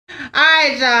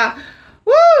right, y'all.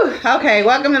 Woo! Okay,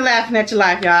 welcome to Laughing at Your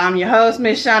Life, y'all. I'm your host,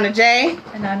 Miss Shauna J.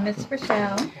 And I'm Miss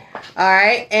Rochelle. All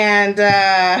right, and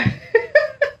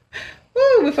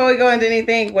woo, before we go into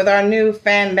anything with our new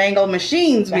Fandango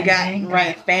machines, Fandango. we got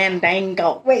right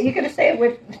Fandango. Wait, you gotta say it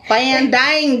with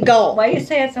Fandango. Why you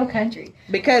say it so country?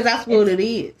 Because that's what it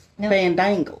is. No.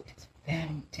 Fandango. It's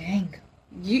Fandango.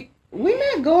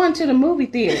 We're not going to the movie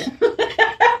theater.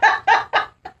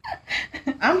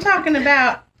 I'm talking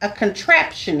about a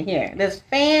contraption here. This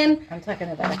I'm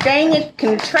talking about dang it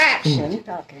contraption. Keep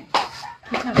talking.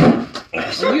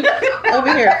 You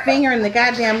over here fingering the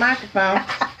goddamn microphone.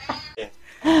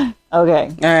 Okay.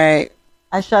 All right.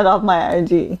 I shut off my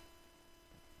IG.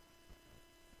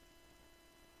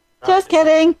 Just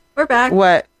kidding. We're back.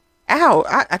 What? Ow!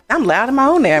 I'm loud in my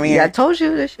own damn ear. Yeah, I told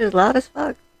you this shit is loud as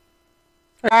fuck.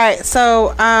 All right.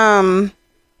 So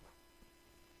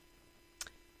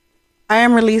I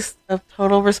am released of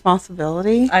total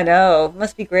responsibility. I know.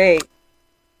 Must be great.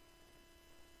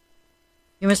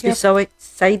 You must be so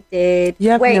excited.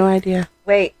 You have wait, no idea.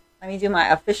 Wait. Let me do my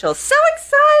official. So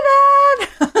excited.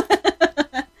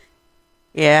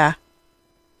 Yeah.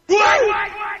 Okay.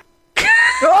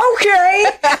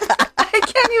 I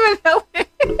can't even help it.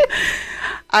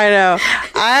 I know.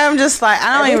 I am just like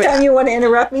I don't Every even. time you want to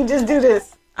interrupt me, just do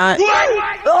this. Okay.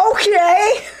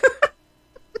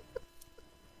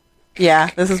 Yeah,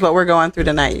 this is what we're going through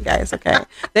tonight, you guys. Okay,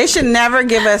 they should never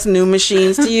give us new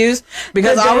machines to use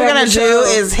because all we're gonna do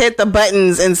is hit the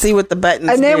buttons and see what the buttons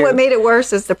do. And then what made it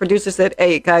worse is the producer said,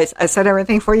 "Hey guys, I said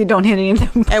everything for you. Don't hit any of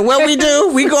them." And what we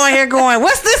do, we go in here going,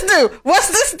 "What's this do? What's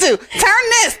this do? Turn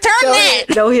this, turn that."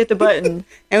 Don't hit the button.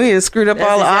 And we just screwed up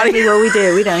all the exactly audio. what we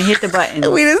did. We done hit the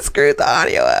button. We just screwed the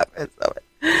audio up. And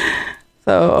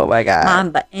so, oh my god. My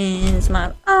buttons,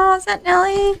 my is that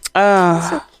Nelly? Oh,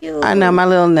 So cute. I know my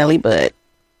little Nelly butt.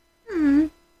 Oh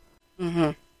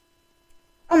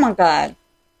my god.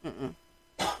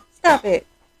 Stop it.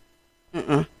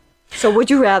 So would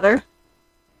you rather?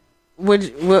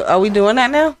 Are we doing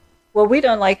that now? Well, we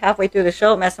done like halfway through the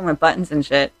show messing with buttons and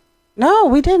shit. No,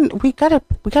 we didn't. We gotta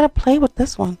play with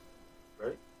this one.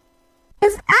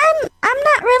 Cause I'm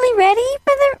not really ready for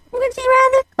the would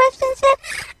you rather questions yet.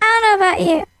 I don't know about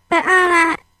you, but I'm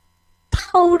not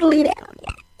totally down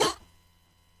yet.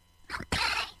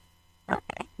 Okay, I'm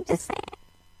just saying.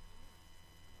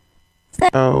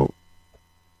 Oh.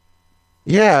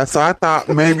 Yeah, so I thought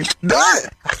maybe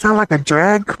I sound like a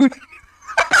drag queen.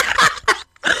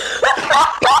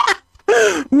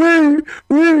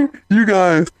 wait, you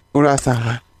guys, what do I sound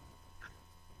like?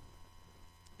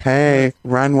 Hey,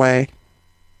 runway.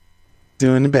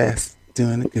 Doing the best.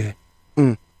 Doing it good.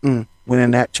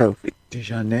 Winning that trophy.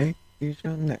 Dijonay.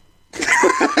 Alright,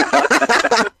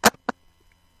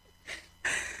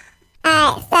 so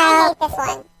I hate this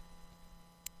one.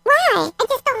 Why? I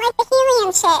just don't like the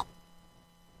helium shit.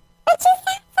 But you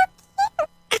sound so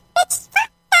cute. Bitch,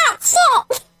 fuck that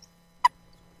shit.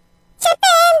 Chip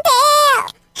and Dale.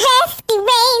 Husky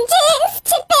Rangers.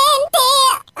 Chip and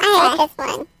Dale. I hate this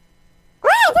one.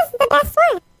 Why? This is the best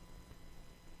one.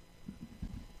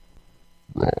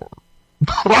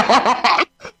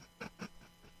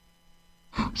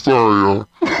 Sorry,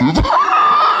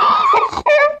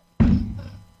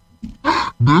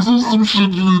 this is some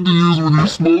shit you need to use when you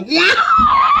smoke weed.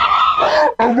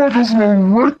 I'm about to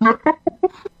smoke right now.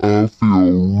 I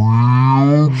feel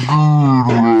real good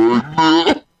right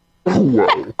now.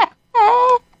 Wow.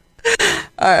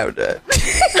 I'm done.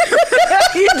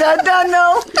 You done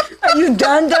no? Are you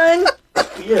done?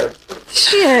 Yeah.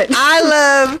 Shit. I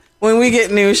love when we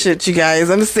get new shit, you guys.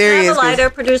 I'm serious. Have a lighter,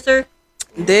 producer.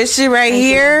 This shit right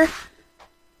here.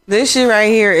 This shit right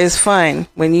here is fun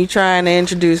when you trying to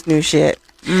introduce new shit.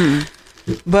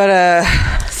 But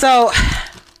so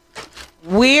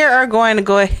we are going to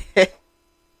go ahead. It's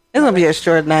gonna be a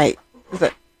short night.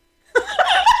 Did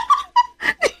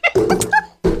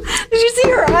you see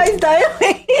her eyes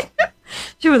dilate?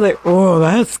 She was like, "Oh,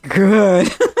 that's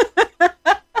good."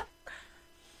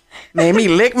 Made me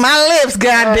lick my lips.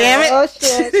 God damn it! Oh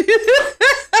shit.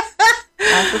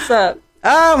 That's what's up.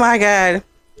 Oh my god!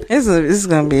 This is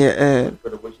gonna be a. For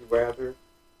the would you rather?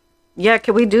 Yeah,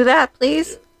 can we do that,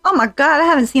 please? Oh my god, I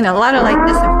haven't seen a lighter like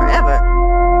this in forever.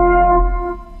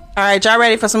 All right, y'all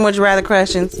ready for some would you rather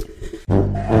questions? Because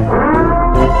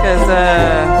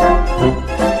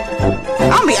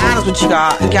I'll be honest with you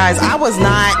guys, I was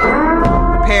not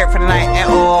prepared for tonight at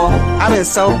all. I've been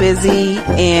so busy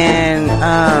and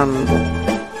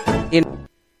you know.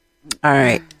 All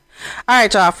right,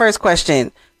 y'all. First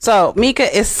question. So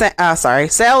Mika is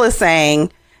Sel is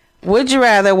saying, would you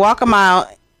rather walk a mile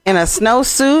in a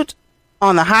snowsuit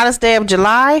on the hottest day of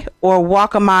July or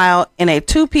walk a mile in a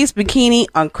 2-piece bikini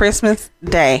on Christmas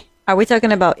Day? Are we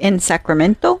talking about in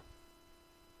Sacramento?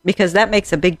 Because that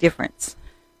makes a big difference.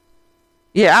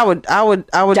 Yeah, I would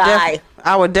Die.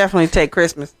 I would definitely take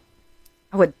Christmas.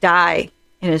 I would die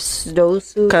in a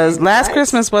snowsuit. Because last What?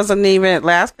 Christmas wasn't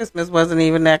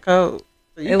even that cold.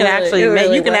 So you It can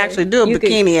really actually was. do a You could-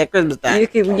 bikini at Christmas time. You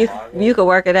could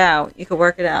work it out. You could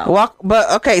work it out. Walk,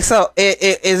 but okay. So,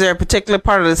 is there a particular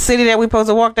part of the city that we supposed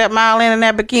to walk that mile in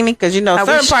that bikini? Because you know, I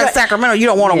certain wish parts of that- Sacramento, you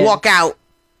don't want to Yeah. walk out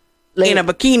in a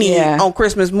bikini Yeah. on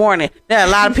Christmas morning. There are a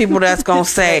lot of people that's gonna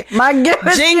say, My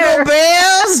goodness. "Jingle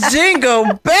bells, jingle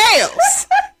bells."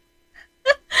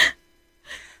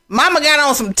 Mama got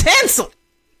on some tinsel.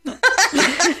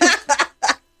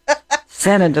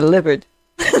 Santa delivered.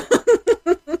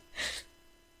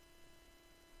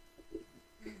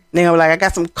 They gonna be like, "I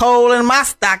got some coal in my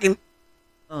stocking."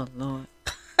 Oh, Lord.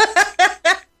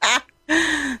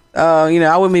 You know,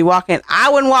 I wouldn't be walking. I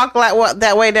wouldn't walk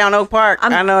that way down Oak Park.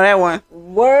 I know that one.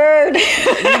 Word.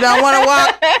 You don't want to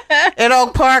walk at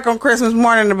Oak Park on Christmas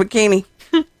morning in a bikini.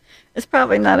 It's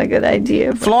probably not a good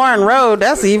idea. But Florin Road.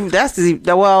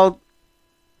 Well,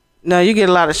 no, you get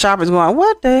a lot of shoppers going,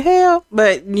 "What the hell?"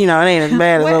 But you know, it ain't as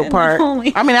bad as What Oak in Park. the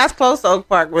holy- I mean, that's close to Oak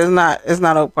Park, but it's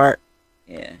not Oak Park.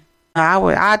 yeah.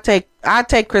 I'd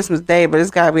take Christmas Day, but it's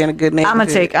gotta be in a good neighborhood.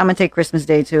 I'm gonna take Christmas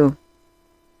Day too.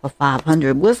 For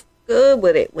 500. What's good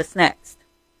with it? What's next?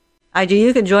 IG,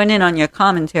 you can join in on your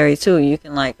commentary too. You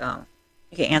can you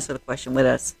can answer the question with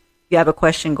us. If you have a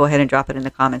question, go ahead and drop it in the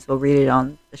comments. We'll read it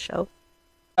on the show.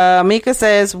 Mika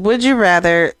says, "Would you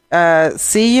rather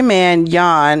see your man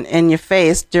yawn in your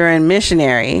face during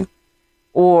missionary,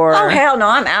 or Oh hell no,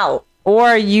 I'm out.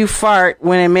 or you fart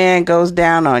when a man goes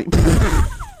down on you?"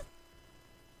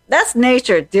 That's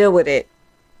nature. Deal with it.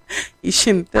 You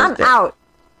shouldn't touch I'm that. out.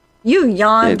 You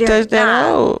yawn You during touch that nah.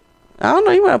 hole. I don't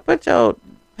know. You want to put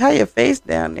your face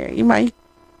down there. You might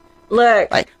Look,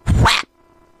 like whap.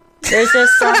 there's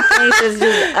just some things that's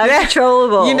just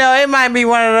uncontrollable. You know, it might be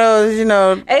one of those. You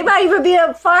know, it might even be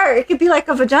a fart. It could be like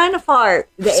a vagina fart.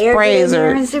 The air Sprays getting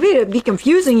there or- and stuff. It'd be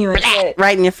confusing you and shit.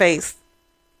 right in your face.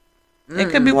 It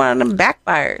could be one of them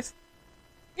backfires.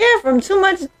 Yeah, from too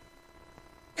much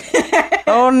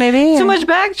Holding it in. too much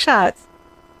back shots.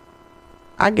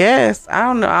 I guess. I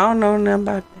don't know. I don't know nothing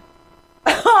about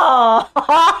that. Oh.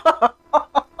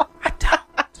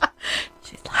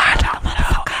 She's like, I don't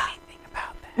know anything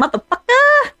about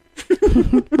that.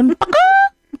 Motherfucker.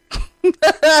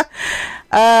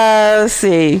 Let's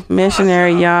see.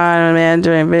 Missionary yawn, man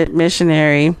during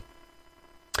missionary.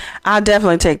 I'll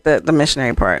definitely take the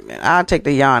missionary part. I'll take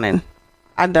the yawning.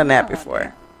 I've done that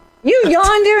before. You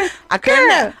yawned during. I couldn't.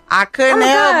 Girl. I couldn't Oh my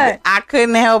help God. it. I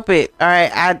couldn't help it. All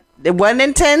right. It wasn't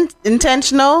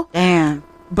intentional, Damn.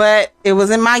 but it was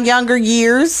in my younger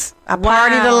years. I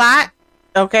partied a lot.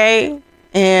 Okay,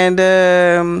 and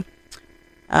with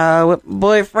my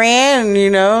boyfriend, you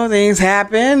know, things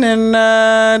happened,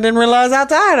 and didn't realize how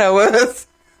tired I was.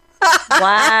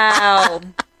 Wow.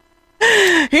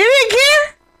 He didn't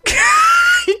care.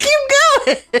 He kept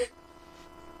going.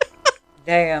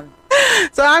 Damn.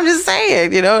 So I'm just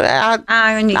saying, you know, I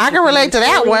can relate to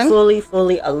that one.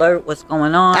 Fully alert. What's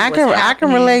going on? I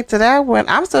can relate to that one.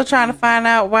 I'm still trying to find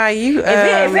out why you.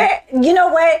 You know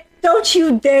what? Don't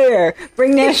you dare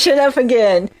bring that shit up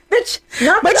again, bitch.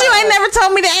 But you ain't never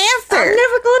told me the answer. I'm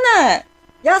never gonna.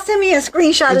 Y'all send me a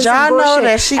screenshot Did of some y'all know bullshit.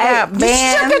 that she got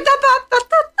banned?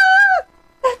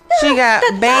 She got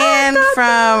banned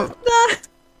from.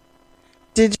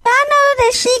 Did y'all know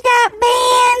that she got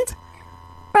banned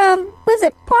from? Was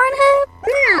it Pornhub?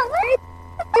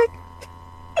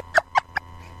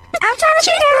 I'm trying to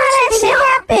figure out how that shit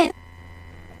happened.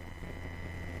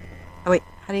 Oh wait,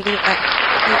 how do you get it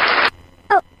back?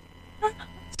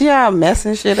 See how I'm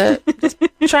messing shit up? Just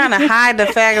trying to hide the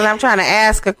fact that I'm trying to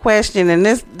ask a question, and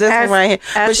this one right here.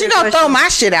 But she your gonna throw question. my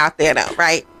shit out there though,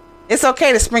 right? It's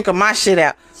okay to sprinkle my shit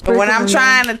out. But when I'm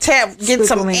trying to get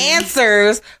some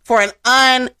answers for an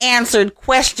unanswered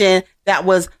question that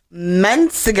was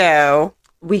months ago.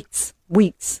 Weeks.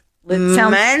 Months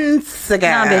ago.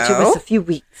 Nah, bitch, it was a few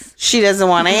weeks. She doesn't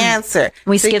want to answer.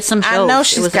 We skipped some I know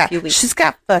shows. It was a few weeks. she's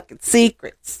got fucking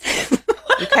secrets.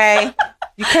 Okay?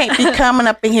 You can't be coming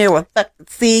up in here with fucking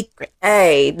secrets.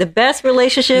 Hey, the best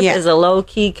relationship Yeah. is a low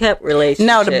key kept relationship.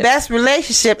 No, the best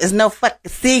relationship is no fucking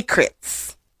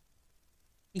secrets.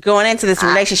 You're going into this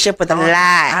relationship with a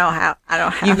lie. I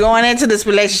don't have. You're going into this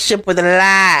relationship with a You're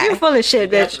lie. full of shit,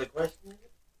 bitch.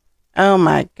 Oh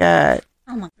my God.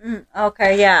 Oh my.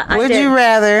 Okay, yeah. Would you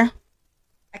rather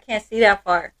I can't see that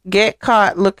far. get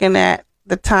caught looking at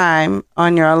the time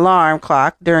on your alarm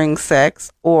clock during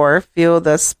sex or feel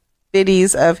the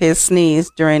spitties of his sneeze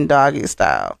during doggy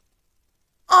style.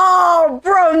 Oh,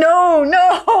 bro,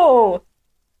 no.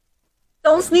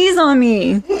 Don't sneeze on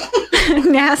me.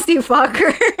 Nasty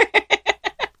fucker.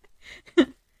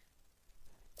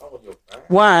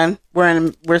 One,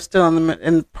 we're still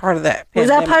in part of that. Was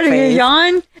that part of your phase.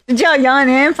 yawn? Did y'all yawn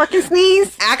and fucking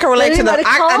sneeze? I can relate to Anybody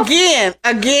cough? again,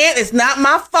 it's not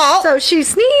my fault. So she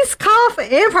sneezed, cough,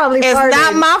 and probably It's farted.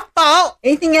 not my fault.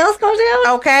 Anything else goes down?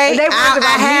 Okay. They worried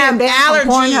about me and Ben from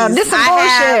Pornhub. This some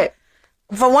bullshit.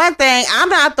 For one thing, I'm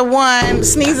not the one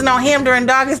sneezing on him during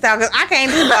doggy style because I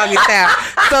can't do doggy style.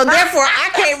 So therefore, I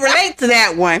can't relate to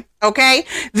that one. Okay.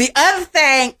 The other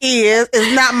thing is,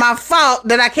 it's not my fault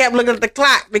that I kept looking at the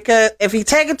clock because if he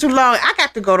taking too long, I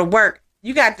got to go to work.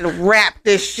 You got to wrap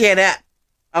this shit up.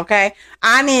 Okay.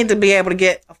 I need to be able to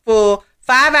get a full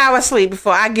 5 hours sleep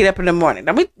before I get up in the morning.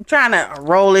 Now we trying to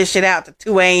roll this shit out to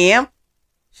 2 a.m.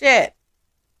 Shit.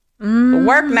 The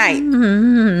work night.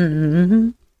 Mm-hmm.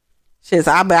 Shit,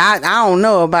 I don't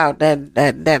know about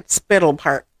that spittle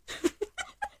part.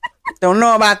 Don't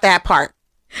know about that part.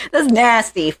 That's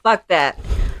nasty. Fuck that.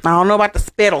 I don't know about the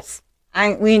spittles.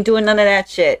 We ain't doing none of that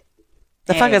shit.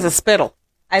 The fuck is a spittle?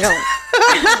 I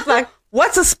don't. Fuck.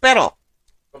 What's a spittle?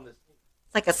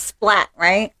 It's like a splat,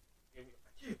 right?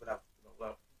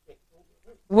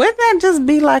 Wouldn't that just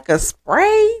be like a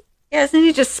spray? Yeah, isn't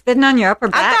he just spitting on your upper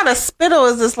back? I thought a spittle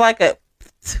is just like a.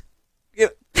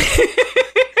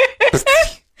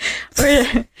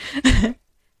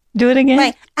 Do it again.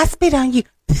 Like, I spit on you.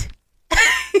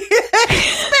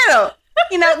 Spittle.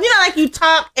 You know, like you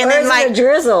talk and or then is it like a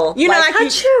drizzle. you know, like you,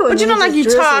 achoo, but you know, and like it you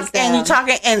just talk drizzles and you down.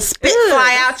 talking and spit Ew,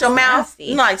 fly out that's your mouth. nasty.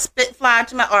 You know, like spit fly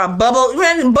out your mouth or a bubble.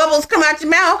 When bubbles come out your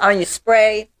mouth. Oh, you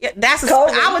spray. Yeah, that's a COVID.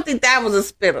 I would think that was a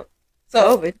spittle.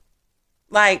 So, COVID.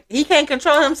 like, he can't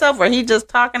control himself, or he just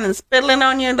talking and spittling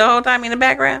on you the whole time in the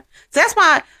background. So that's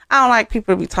why I don't like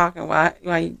people to be talking while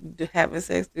you having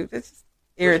sex, dude. It's just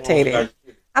irritating.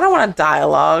 I don't want a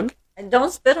dialogue. And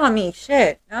don't spit on me.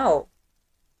 Shit. No.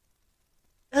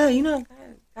 You know,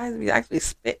 guys be actually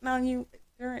spitting on you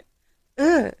during.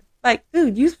 Like,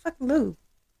 dude, use fucking lube.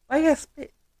 Why you gotta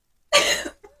spit? You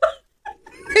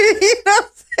know what I'm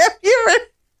saying? You ever-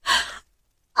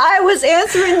 I was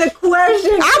answering the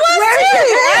question.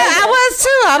 I was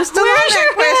too. I'm still on Where's that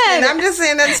your question. head? I'm just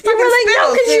saying that's You fucking were like, no,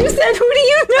 spittles, because you dude. said, who do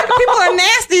you know? People are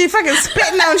nasty, fucking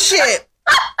spitting on shit.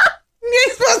 You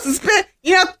ain't supposed to spit.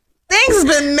 You know, things has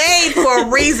been made for a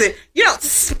reason. You don't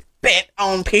spit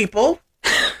on people.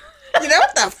 You know,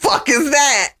 what the fuck is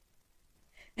that?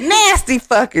 Nasty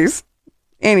fuckers.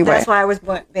 Anyway. That's why I was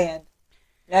banned.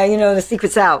 Now you know the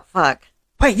secret's out. Fuck.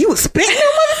 Wait, you was spitting on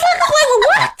motherfuckers?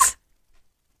 Like, what?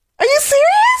 Are you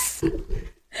serious?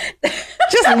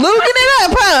 Just lubing it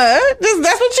up, huh?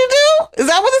 That's what you do? Is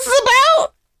that what this is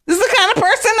about? This is the kind of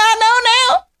person I know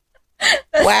now?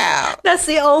 Wow. That's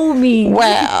the old me.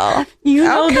 Wow. You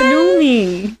know the new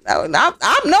me. I'm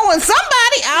knowing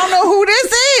somebody. I don't know who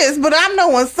this is, but I'm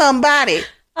knowing somebody.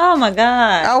 Oh my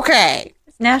God. Okay.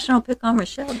 It's National Pick on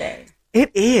Rochelle Day. It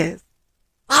is.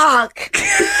 Fuck.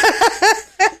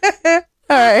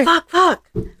 All right. Fuck.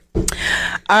 All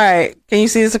right. Can you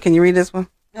see this or can you read this one?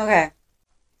 Okay.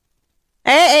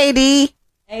 Hey,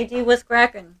 AD. AD, what's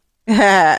cracking?